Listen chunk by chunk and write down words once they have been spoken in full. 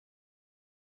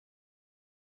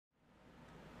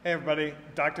Hey everybody,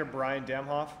 Dr. Brian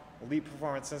Damhoff, Elite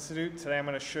Performance Institute. Today I'm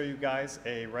going to show you guys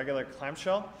a regular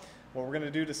clamshell. What we're going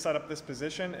to do to set up this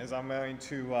position is I'm going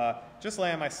to just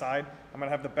lay on my side. I'm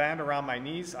going to have the band around my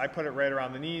knees. I put it right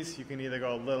around the knees. You can either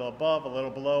go a little above, a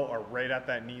little below, or right at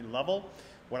that knee level.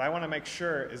 What I want to make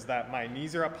sure is that my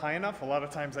knees are up high enough. A lot of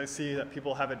times I see that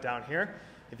people have it down here.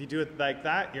 If you do it like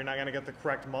that, you're not going to get the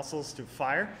correct muscles to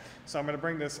fire. So I'm going to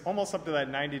bring this almost up to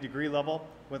that 90-degree level.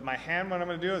 With my hand, what I'm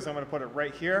going to do is I'm going to put it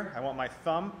right here. I want my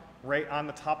thumb right on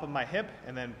the top of my hip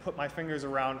and then put my fingers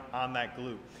around on that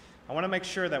glute. I want to make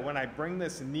sure that when I bring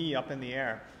this knee up in the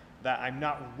air, that I'm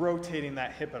not rotating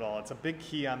that hip at all. It's a big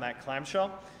key on that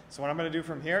clamshell. So what I'm going to do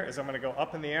from here is I'm going to go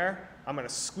up in the air. I'm going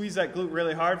to squeeze that glute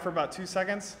really hard for about 2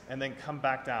 seconds and then come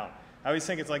back down. I always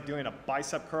think it's like doing a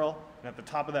bicep curl, and at the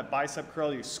top of that bicep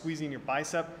curl, you're squeezing your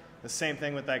bicep. The same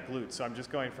thing with that glute. So I'm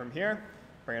just going from here,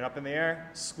 bring it up in the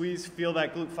air, squeeze, feel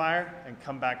that glute fire, and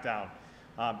come back down.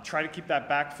 Try to keep that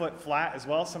back foot flat as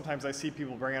well. Sometimes I see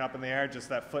people bring it up in the air, just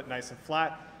that foot nice and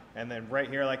flat, and then right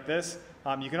here like this.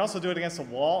 You can also do it against a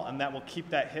wall, and that will keep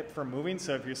that hip from moving.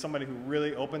 So if you're somebody who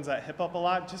really opens that hip up a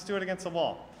lot, just do it against a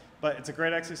wall. But it's a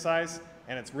great exercise,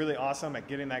 and it's really awesome at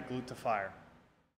getting that glute to fire.